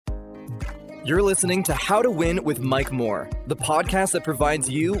You're listening to How to Win with Mike Moore, the podcast that provides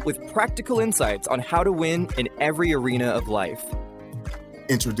you with practical insights on how to win in every arena of life.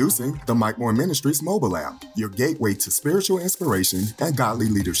 Introducing the Mike Moore Ministries mobile app, your gateway to spiritual inspiration and godly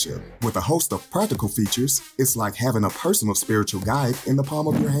leadership. With a host of practical features, it's like having a personal spiritual guide in the palm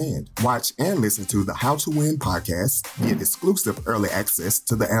of your hand. Watch and listen to the How to Win podcast, get exclusive early access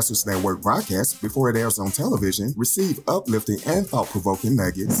to the Answers That Work broadcast before it airs on television, receive uplifting and thought-provoking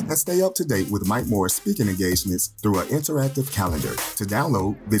nuggets, and stay up to date with Mike Moore's speaking engagements through an interactive calendar. To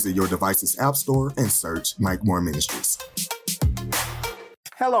download, visit your device's app store and search Mike Moore Ministries.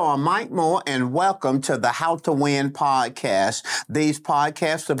 Hello, I'm Mike Moore, and welcome to the How to Win podcast. These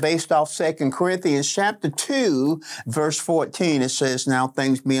podcasts are based off 2 Corinthians chapter 2, verse 14. It says, "Now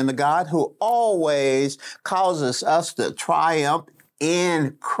thanks be unto God who always causes us to triumph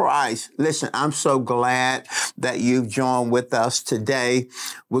in Christ." Listen, I'm so glad that you've joined with us today.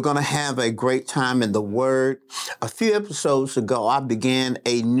 We're going to have a great time in the Word. A few episodes ago, I began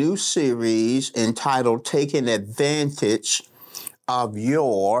a new series entitled Taking Advantage of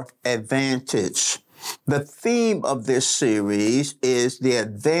Your Advantage. The theme of this series is the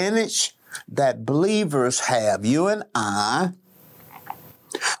advantage that believers have, you and I,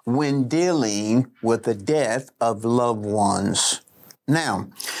 when dealing with the death of loved ones. Now,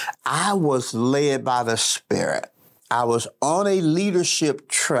 I was led by the Spirit. I was on a leadership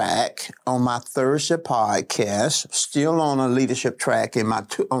track on my Thursday podcast, still on a leadership track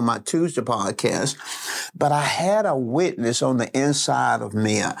on my Tuesday podcast, but I had a witness on the inside of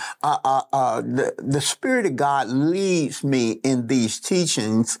me. The Spirit of God leads me in these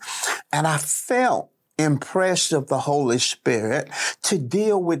teachings, and I felt impressed of the Holy Spirit to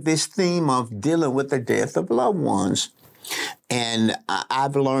deal with this theme of dealing with the death of loved ones. And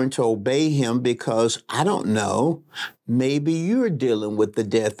I've learned to obey him because I don't know, maybe you're dealing with the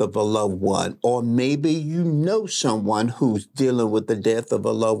death of a loved one, or maybe you know someone who's dealing with the death of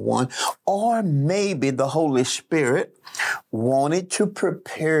a loved one, or maybe the Holy Spirit wanted to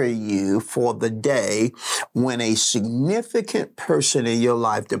prepare you for the day when a significant person in your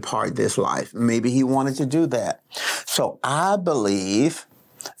life depart this life. Maybe he wanted to do that. So I believe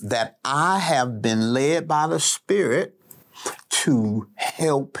that I have been led by the Spirit to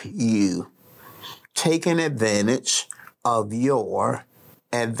help you taking advantage of your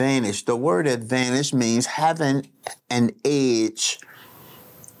advantage. The word advantage means having an edge,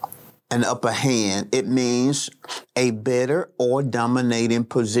 an upper hand. It means a better or dominating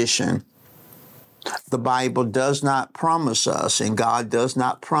position. The Bible does not promise us, and God does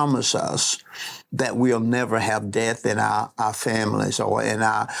not promise us, that we'll never have death in our families or in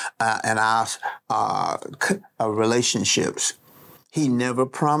our relationships. He never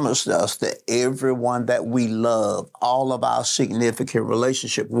promised us that everyone that we love, all of our significant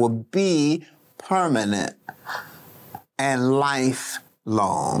relationship, will be permanent and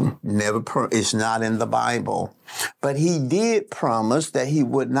lifelong. It's not in the Bible. But he did promise that he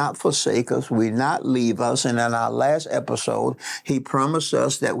would not forsake us, would not leave us. And in our last episode, he promised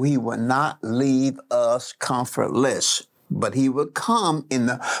us that he would not leave us comfortless, but he would come in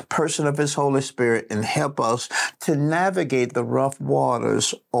the person of his Holy Spirit and help us to navigate the rough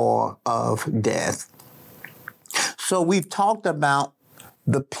waters of death. So we've talked about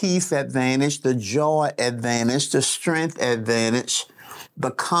the peace advantage, the joy advantage, the strength advantage,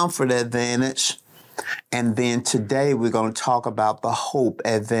 the comfort advantage, and then today we're going to talk about the hope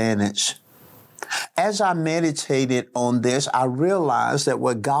advantage. As I meditated on this, I realized that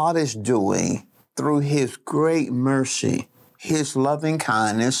what God is doing through his great mercy, his loving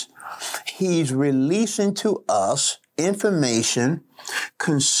kindness, he's releasing to us information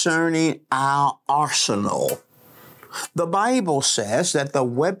concerning our arsenal. The Bible says that the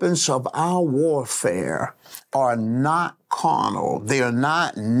weapons of our warfare are not carnal. They're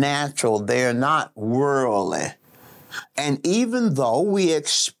not natural. They're not worldly. And even though we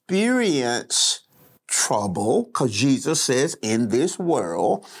experience trouble, because Jesus says, in this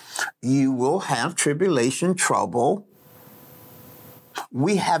world, you will have tribulation, trouble,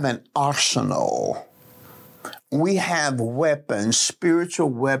 we have an arsenal. We have weapons, spiritual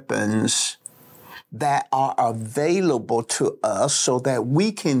weapons, that are available to us so that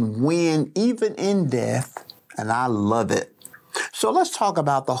we can win even in death. And I love it. So let's talk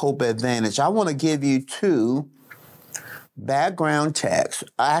about the hope advantage. I want to give you two background texts,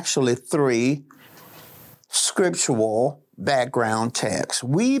 actually three scriptural background texts.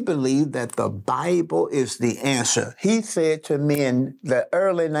 We believe that the Bible is the answer. He said to me in the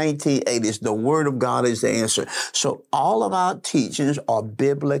early 1980s, the Word of God is the answer. So all of our teachings are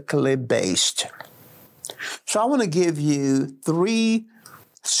biblically based. So I want to give you three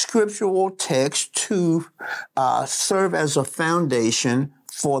scriptural text to serve as a foundation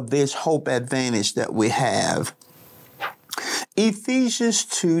for this hope advantage that we have. Ephesians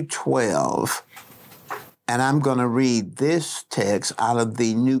 2:12. And I'm going to read this text out of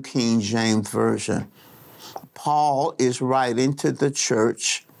the New King James Version. Paul is writing to the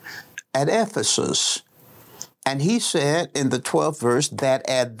church at Ephesus. And he said in the 12th verse that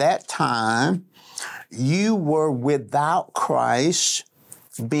at that time you were without Christ,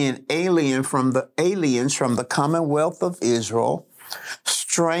 being aliens from the commonwealth of Israel,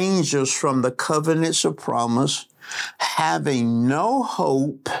 strangers from the covenants of promise, having no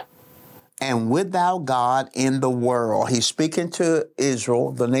hope and without God in the world. He's speaking to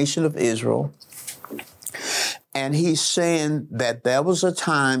Israel, the nation of Israel. And he's saying that there was a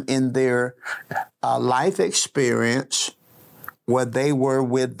time in their life experience where they were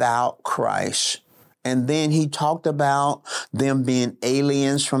without Christ. And then he talked about them being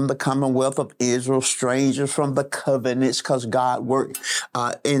aliens from the commonwealth of Israel, strangers from the covenants, because God worked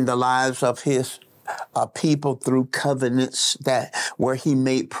in the lives of his people through covenants where he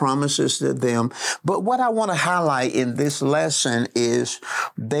made promises to them. But what I want to highlight in this lesson is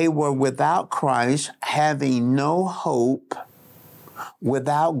they were without Christ, having no hope,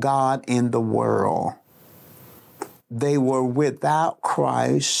 without God in the world. They were without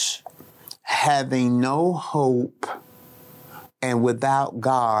Christ, having no hope, and without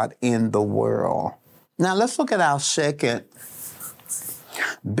God in the world. Now let's look at our second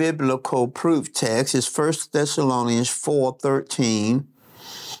biblical proof text. Is 1 Thessalonians 4:13.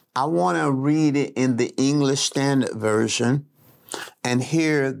 I want to read it in the English Standard Version. And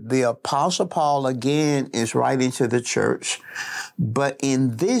here the Apostle Paul again is writing to the church. But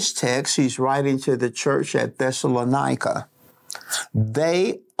in this text, he's writing to the church at Thessalonica.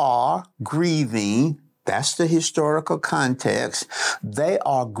 They are grieving. That's the historical context. They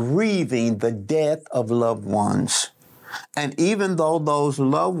are grieving the death of loved ones. And even though those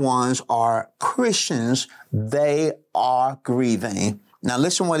loved ones are Christians, they are grieving. Now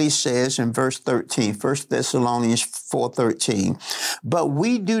listen what he says in verse 13, 1 Thessalonians 4:13. But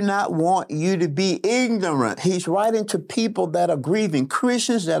we do not want you to be ignorant. He's writing to people that are grieving,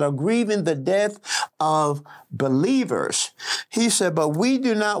 Christians that are grieving the death of believers. He said, but we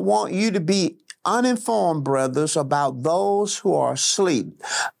do not want you to be uninformed, brothers, about those who are asleep.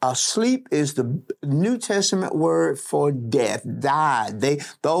 Asleep is the New Testament word for death, died.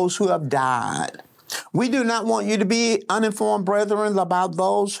 Those who have died. We do not want you to be uninformed, brethren, about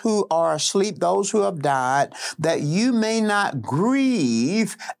those who are asleep, those who have died, that you may not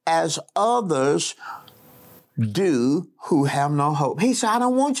grieve as others do who have no hope. He said, I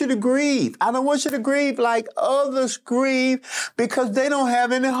don't want you to grieve. I don't want you to grieve like others grieve because they don't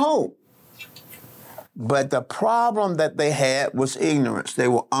have any hope. But the problem that they had was ignorance. They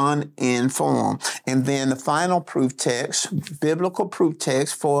were uninformed. And then the final proof text, biblical proof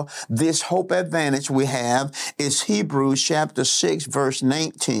text for this hope advantage we have is Hebrews chapter 6, verse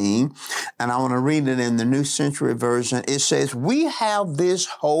 19. And I want to read it in the New Century Version. It says, we have this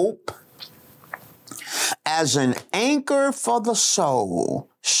hope as an anchor for the soul,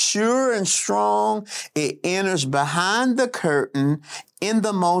 sure and strong. It enters behind the curtain in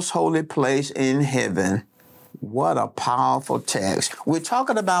the most holy place in heaven. What a powerful text. We're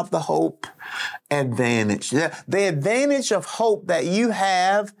talking about the hope advantage. The advantage of hope that you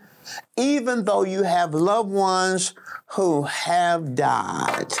have, even though you have loved ones who have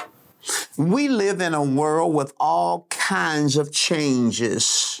died. We live in a world with all kinds of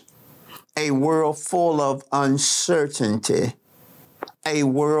changes. A world full of uncertainty. A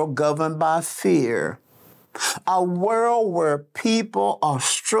world governed by fear. A world where people are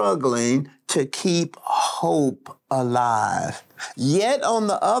struggling to keep hope alive. Yet, on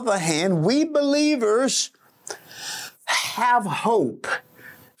the other hand, we believers have hope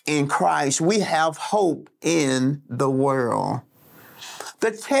in Christ. We have hope in the world.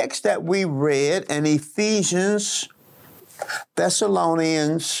 The text that we read in Ephesians,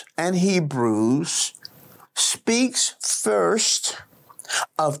 Thessalonians, and Hebrews speaks first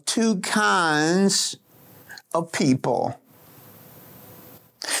of two kinds of people.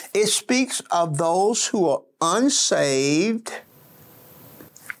 It speaks of those who are unsaved,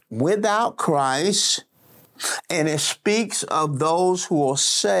 without Christ, and it speaks of those who are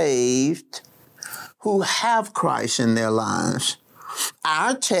saved, who have Christ in their lives.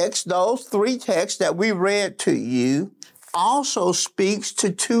 Our text, those three texts that we read to you, also speaks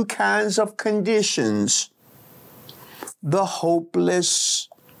to two kinds of conditions. The hopeless,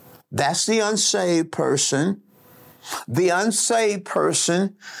 that's the unsaved person. The unsaved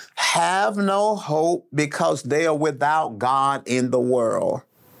person have no hope because they are without God in the world.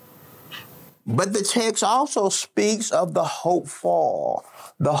 But the text also speaks of the hopeful.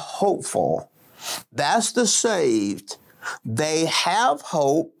 The hopeful. That's the saved. They have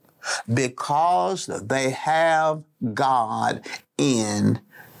hope because they have God in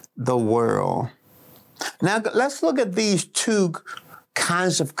the world. Now, let's look at these two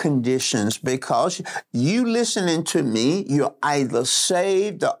kinds of conditions, because you listening to me, you're either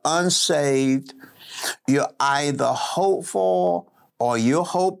saved or unsaved. You're either hopeful or you're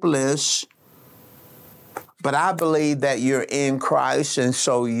hopeless. But I believe that you're in Christ, and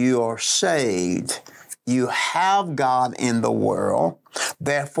so you're saved. You have God in the world.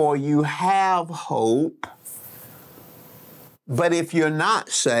 Therefore, you have hope. But if you're not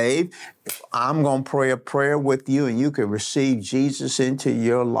saved, I'm going to pray a prayer with you, and you can receive Jesus into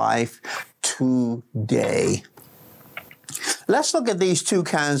your life today. Let's look at these two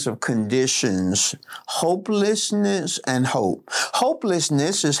kinds of conditions, hopelessness and hope.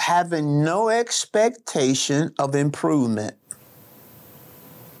 Hopelessness is having no expectation of improvement.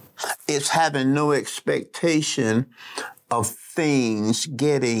 It's having no expectation of things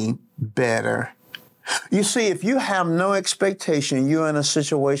getting better. You see, if you have no expectation, you're in a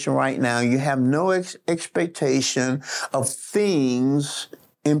situation right now, you have no expectation of things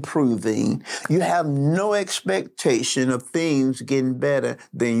improving, you have no expectation of things getting better,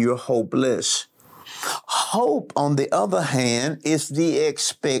 then you're hopeless. Hope, on the other hand, is the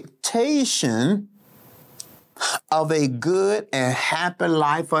expectation of a good and happy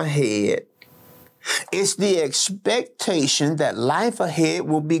life ahead. It's the expectation that life ahead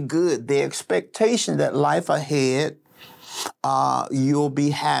will be good. The expectation that life ahead, you'll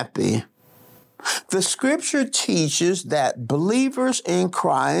be happy. The scripture teaches that believers in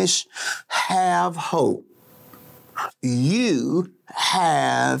Christ have hope. You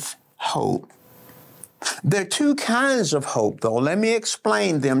have hope. There are two kinds of hope, though. Let me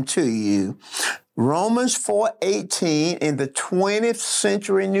explain them to you. Romans 4:18 in the 20th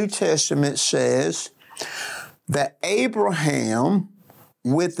century New Testament says that Abraham,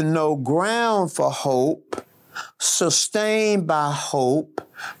 with no ground for hope, sustained by hope,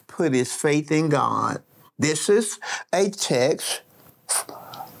 put his faith in God. This is a text,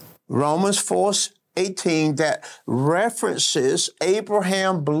 Romans 4:18, that references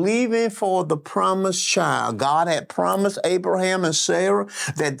Abraham believing for the promised child. God had promised Abraham and Sarah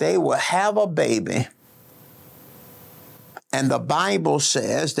that they would have a baby. And the Bible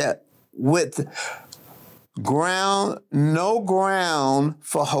says that with no ground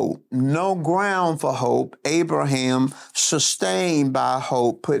for hope, Abraham, sustained by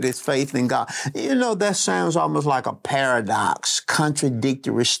hope, put his faith in God. You know, that sounds almost like a paradox,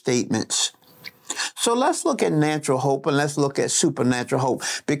 contradictory statements. So let's look at natural hope and let's look at supernatural hope.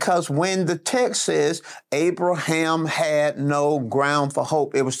 Because when the text says Abraham had no ground for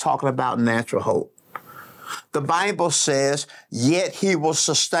hope, it was talking about natural hope. The Bible says, yet he was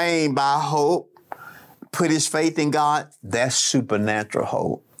sustained by hope, put his faith in God. That's supernatural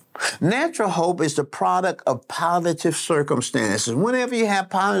hope. Natural hope is the product of positive circumstances. Whenever you have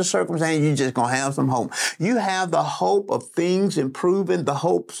positive circumstances, you're just going to have some hope. You have the hope of things improving, the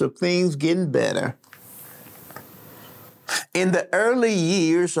hopes of things getting better. In the early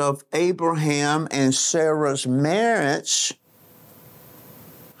years of Abraham and Sarah's marriage,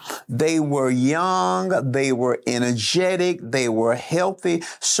 they were young, they were energetic, they were healthy,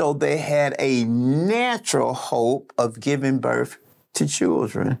 so they had a natural hope of giving birth to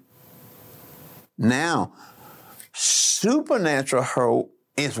children. Now, supernatural hope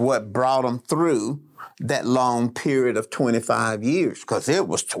is what brought them through that long period of 25 years, because it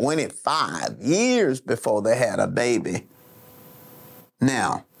was 25 years before they had a baby.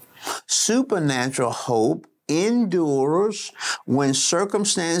 Now, supernatural hope endures when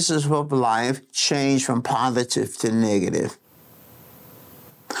circumstances of life change from positive to negative.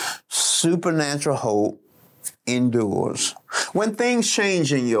 Supernatural hope endures. When things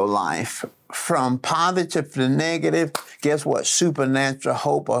change in your life from positive to negative, guess what? Supernatural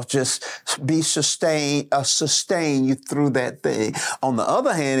hope will just sustain you through that thing. On the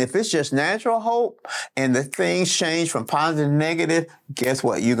other hand, if it's just natural hope and the things change from positive to negative, guess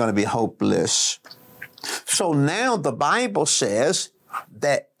what? You're going to be hopeless. So now the Bible says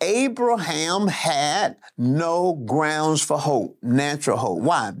that Abraham had no grounds for hope, natural hope.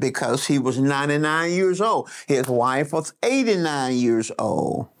 Why? Because he was 99 years old. His wife was 89 years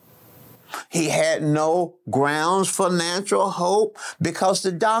old. He had no grounds for natural hope because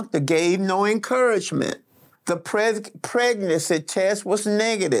the doctor gave no encouragement. The pregnancy test was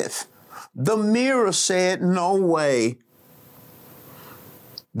negative. The mirror said no way.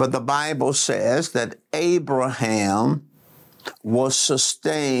 But the Bible says that Abraham was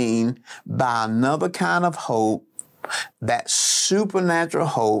sustained by another kind of hope, that supernatural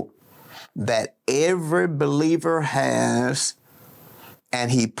hope that every believer has,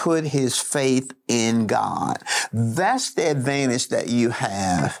 and he put his faith in God. That's the advantage that you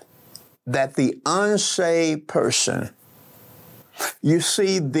have, that the unsaved person, you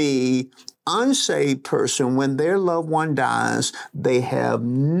see, the unsaved person, when their loved one dies, they have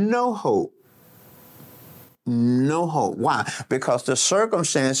no hope. No hope. Why? Because the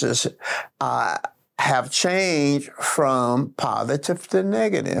circumstances have changed from positive to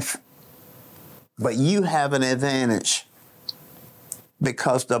negative. But you have an advantage,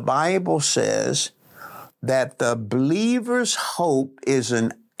 because the Bible says that the believer's hope is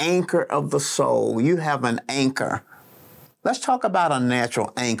an anchor of the soul. You have an anchor. Let's talk about a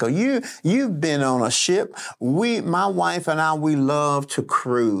natural anchor. You've been on a ship. My wife and I, we love to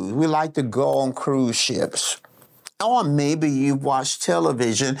cruise. We like to go on cruise ships. Or maybe you've watched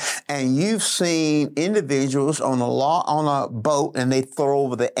television and you've seen individuals on a boat and they throw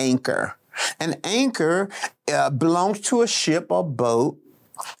over the anchor. An anchor belongs to a ship or boat.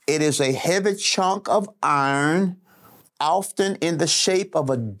 It is a heavy chunk of iron, often in the shape of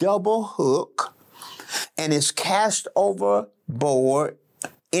a double hook, and is cast overboard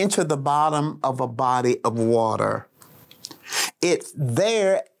into the bottom of a body of water. It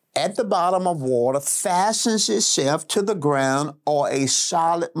there at the bottom of water fastens itself to the ground or a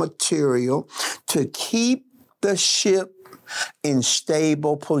solid material to keep the ship in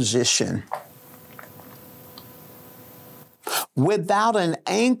stable position. Without an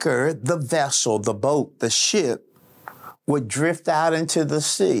anchor, the vessel, the boat, the ship would drift out into the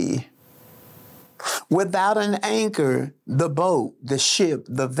sea. Without an anchor, the boat, the ship,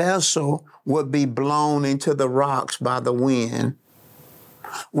 the vessel would be blown into the rocks by the wind.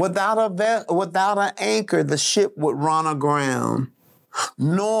 Without an anchor, the ship would run aground.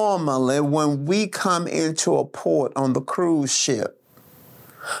 Normally, when we come into a port on the cruise ship,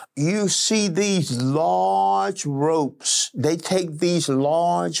 you see these large ropes. They take these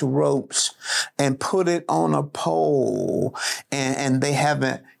large ropes and put it on a pole, and they have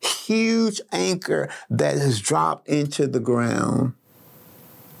a huge anchor that is dropped into the ground.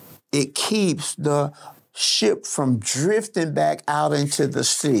 It keeps the ship from drifting back out into the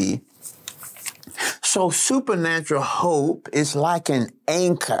sea. So supernatural hope is like an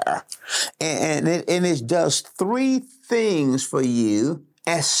anchor, and it does three things for you,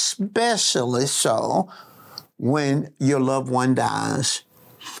 especially so when your loved one dies.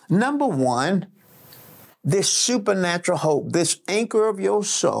 Number one, this supernatural hope, this anchor of your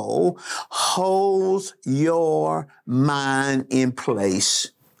soul, holds your mind in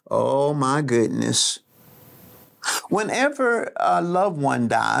place. Oh my goodness. Whenever a loved one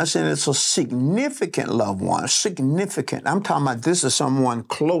dies, and it's a significant loved one, I'm talking about this is someone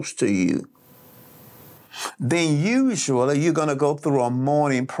close to you, then usually you're going to go through a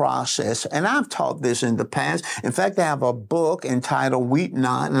mourning process. And I've taught this in the past. In fact, I have a book entitled Weep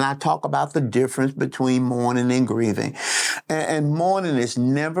Not, and I talk about the difference between mourning and grieving. And mourning is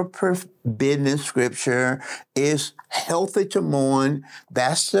never forbidden in Scripture. It's healthy to mourn.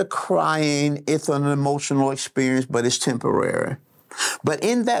 That's the crying. It's an emotional experience, but it's temporary. But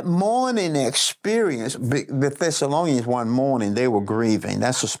in that mourning experience, the Thessalonians weren't mourning, they were grieving.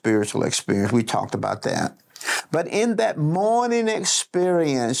 That's a spiritual experience. We talked about that. But in that mourning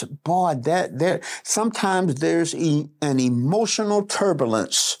experience, boy, sometimes there's an emotional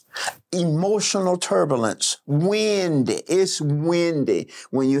turbulence. Windy. It's windy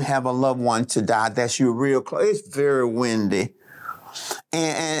when you have a loved one to die. That's your real close. It's very windy.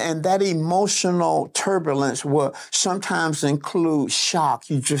 And that emotional turbulence will sometimes include shock.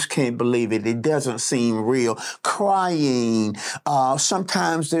 You just can't believe it. It doesn't seem real. Crying.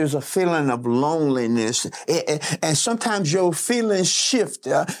 Sometimes there's a feeling of loneliness. And sometimes your feelings shift.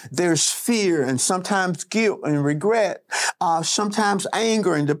 There's fear and sometimes guilt and regret. Sometimes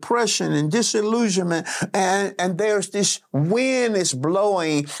anger and depression and disillusionment. And there's this wind is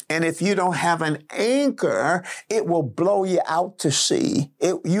blowing. And if you don't have an anchor, it will blow you out to sea.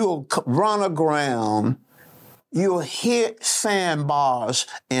 You'll run aground. You'll hit sandbars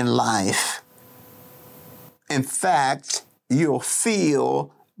in life. In fact, you'll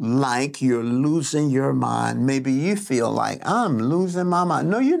feel like you're losing your mind. Maybe you feel like, I'm losing my mind.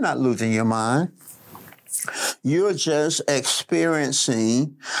 No, you're not losing your mind. You're just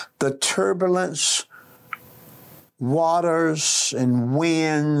experiencing the turbulence, waters, and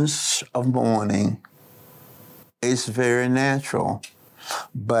winds of mourning. It's very natural.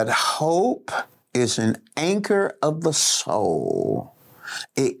 But hope is an anchor of the soul.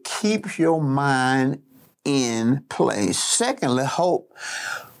 It keeps your mind in place. Secondly, hope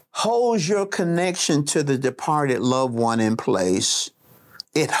holds your connection to the departed loved one in place.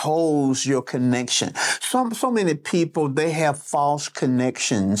 It holds your connection. So many people, they have false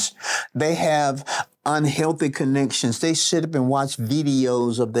connections. They have unhealthy connections. They sit up and watch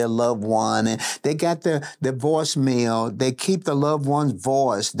videos of their loved one, and they got their voicemail. They keep the loved one's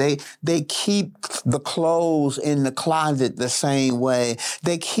voice. They keep the clothes in the closet the same way.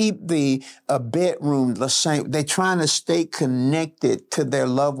 They keep the bedroom the same. They're trying to stay connected to their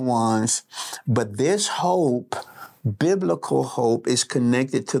loved ones. But this hope, biblical hope, is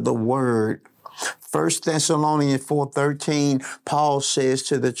connected to the Word. 1 Thessalonians 4:13, Paul says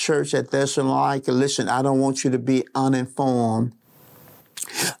to the church at Thessalonica, listen, I don't want you to be uninformed.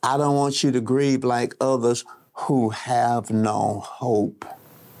 I don't want you to grieve like others who have no hope.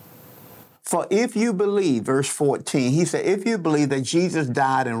 For if you believe, verse 14, he said, if you believe that Jesus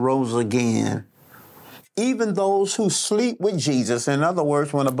died and rose again, even those who sleep with Jesus, in other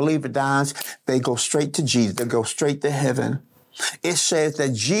words, when a believer dies, they go straight to Jesus. They go straight to heaven. It says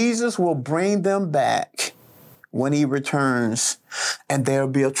that Jesus will bring them back when he returns, and there'll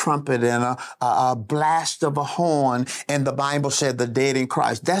be a trumpet and a blast of a horn. And the Bible said the dead in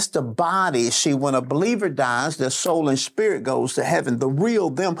Christ. That's the body. See, when a believer dies, their soul and spirit goes to heaven. The real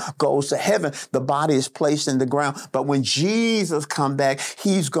them goes to heaven. The body is placed in the ground. But when Jesus comes back,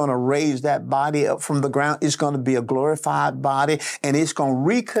 he's going to raise that body up from the ground. It's going to be a glorified body, and it's going to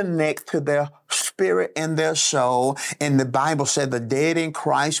reconnect to their spirit and their soul. And the Bible said the dead in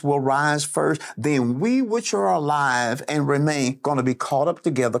Christ will rise first. Then we which are alive and remain going to be caught up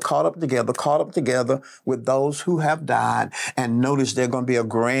together with those who have died. And notice there's going to be a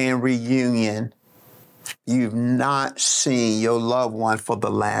grand reunion. You've not seen your loved one for the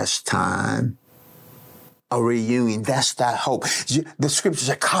last time. A reunion. That's that hope. The scriptures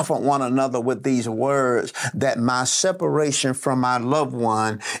say, comfort one another with these words, that my separation from my loved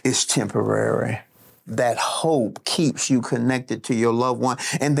one is temporary. That hope keeps you connected to your loved one.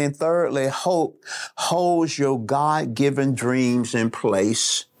 And then thirdly, hope holds your God-given dreams in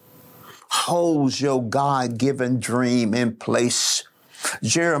place. Holds your God-given dream in place.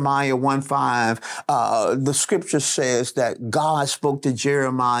 Jeremiah 1:5, the scripture says that God spoke to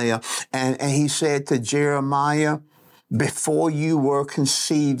Jeremiah, and he said to Jeremiah, before you were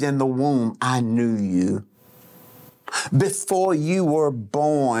conceived in the womb, I knew you. Before you were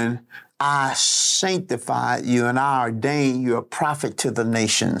born, I sanctified you, and I ordained you a prophet to the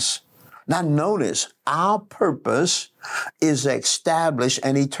nations. Now notice, our purpose is established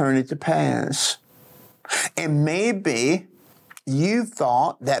and eternity past. And maybe you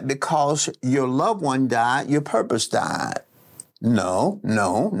thought that because your loved one died, your purpose died. No.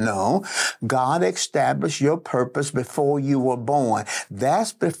 God established your purpose before you were born.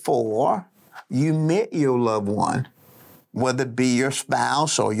 That's before you met your loved one, whether it be your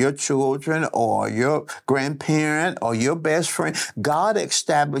spouse or your children or your grandparent or your best friend. God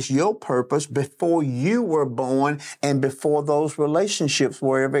established your purpose before you were born and before those relationships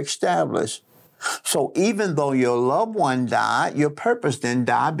were ever established. So even though your loved one died, your purpose didn't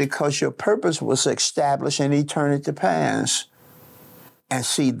die, because your purpose was established in eternity past. And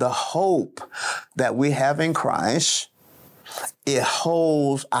see, the hope that we have in Christ, it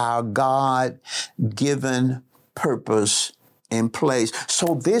holds our God-given purpose in place.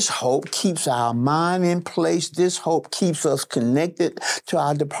 So this hope keeps our mind in place. This hope keeps us connected to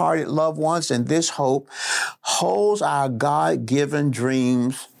our departed loved ones. And this hope holds our God-given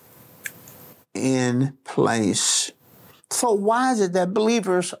dreams in place. So why is it that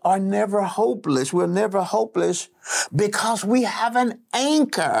believers are never hopeless? We're never hopeless because we have an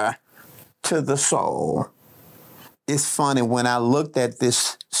anchor to the soul. It's funny, when I looked at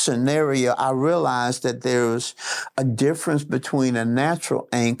this scenario, I realized that there's a difference between a natural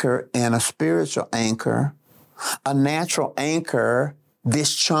anchor and a spiritual anchor. A natural anchor,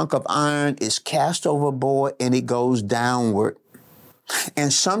 this chunk of iron is cast overboard and it goes downward.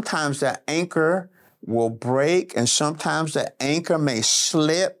 And sometimes that anchor will break, and sometimes the anchor may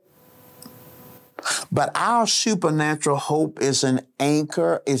slip. But our supernatural hope is an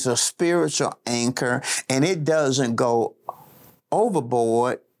anchor, is a spiritual anchor, and it doesn't go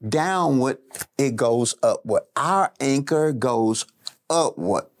overboard, downward, it goes upward. Our anchor goes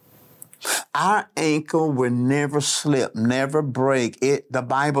upward. Our anchor will never slip, never break. The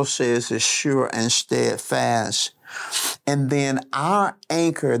Bible says, is sure and steadfast. And then our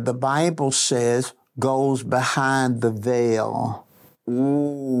anchor, the Bible says, goes behind the veil.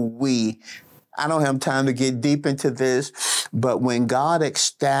 I don't have time to get deep into this, but when God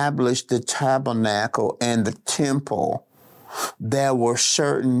established the tabernacle and the temple, there were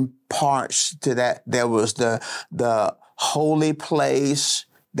certain parts to that. There was the holy place,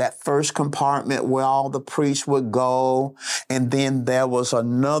 that first compartment where all the priests would go. And then there was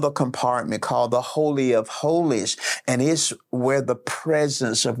another compartment called the Holy of Holies. And it's where the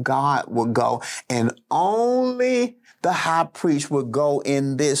presence of God would go. And only the high priest would go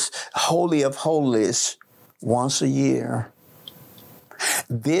in this Holy of Holies once a year.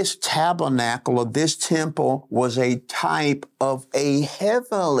 This tabernacle or this temple was a type of a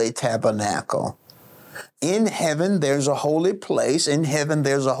heavenly tabernacle. In heaven, there's a holy place. In heaven,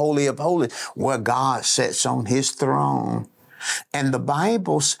 there's a Holy of Holies where God sits on his throne. And the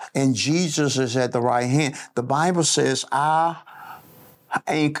Bible, and Jesus is at the right hand. The Bible says our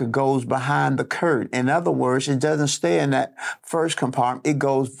anchor goes behind the curtain. In other words, it doesn't stay in that first compartment. It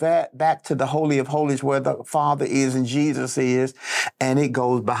goes back to the Holy of Holies where the Father is and Jesus is, and it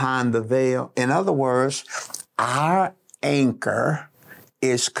goes behind the veil. In other words, our anchor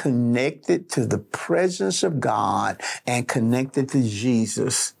is connected to the presence of God and connected to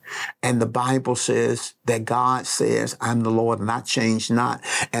Jesus. And the Bible says that God says, I'm the Lord and I change not.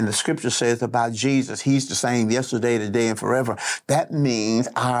 And the scripture says about Jesus, he's the same yesterday, today, and forever. That means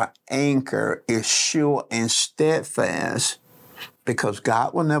our anchor is sure and steadfast because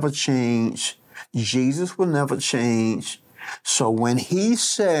God will never change. Jesus will never change. So when he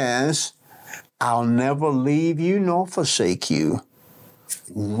says, I'll never leave you nor forsake you,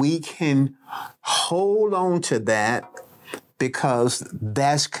 we can hold on to that because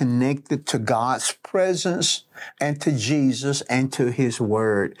that's connected to God's presence and to Jesus and to his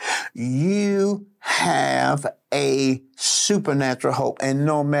word. You have a supernatural hope. And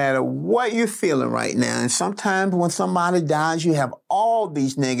no matter what you're feeling right now, and sometimes when somebody dies, you have all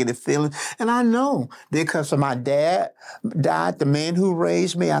these negative feelings. And I know because my dad died, the man who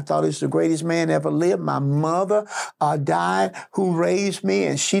raised me, I thought he was the greatest man ever lived. My mother died, who raised me,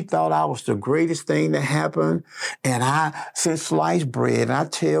 and she thought I was the greatest thing that happened. And I said sliced bread. And I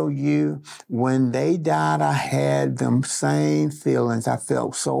tell you, when they died, I had them same feelings. I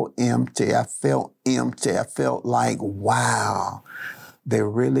felt so empty. I felt empty. I felt like, wow, they're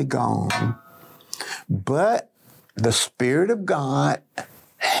really gone. But the Spirit of God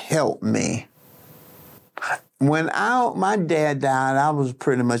helped me. When my dad died, I was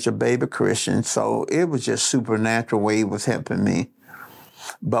pretty much a baby Christian, so it was just supernatural way he was helping me.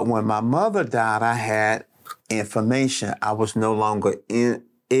 But when my mother died, I had information. I was no longer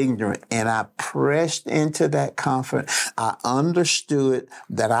ignorant, and I pressed into that comfort. I understood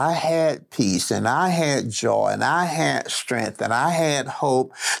that I had peace and I had joy and I had strength and I had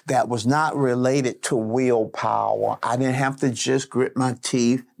hope that was not related to willpower. I didn't have to just grit my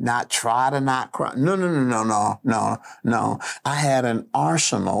teeth, not try to not cry. No. I had an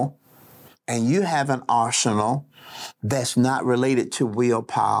arsenal, and you have an arsenal that's not related to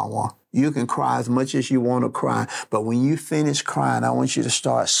willpower. You can cry as much as you want to cry, but when you finish crying, I want you to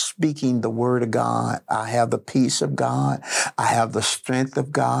start speaking the word of God. I have the peace of God. I have the strength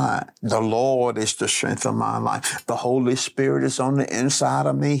of God. The Lord is the strength of my life. The Holy Spirit is on the inside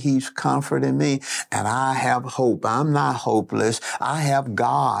of me. He's comforting me, and I have hope. I'm not hopeless. I have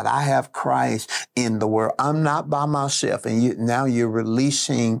God. I have Christ in the world. I'm not by myself, and now you're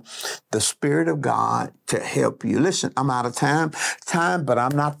releasing the Spirit of God to help you. Listen, I'm out of time, but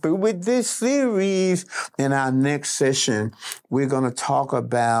I'm not through with this series. In our next session, we're going to talk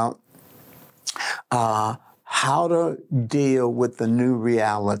about how to deal with the new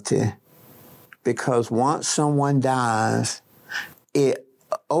reality. Because once someone dies, it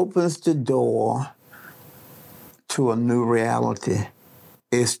opens the door to a new reality.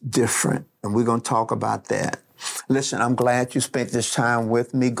 It's different, and we're going to talk about that. Listen, I'm glad you spent this time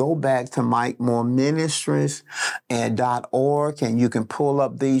with me. Go back to Mike Moore Ministries and .org, and you can pull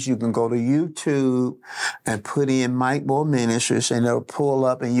up these. You can go to YouTube and put in Mike Moore Ministries, and it'll pull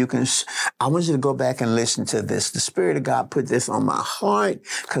up, and you can. I want you to go back and listen to this. The Spirit of God put this on my heart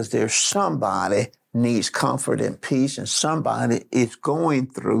because there's somebody needs comfort and peace, and somebody is going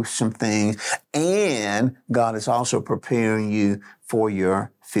through some things, and God is also preparing you for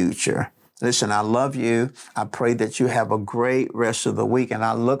your future. Listen, I love you. I pray that you have a great rest of the week, and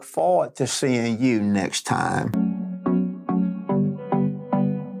I look forward to seeing you next time.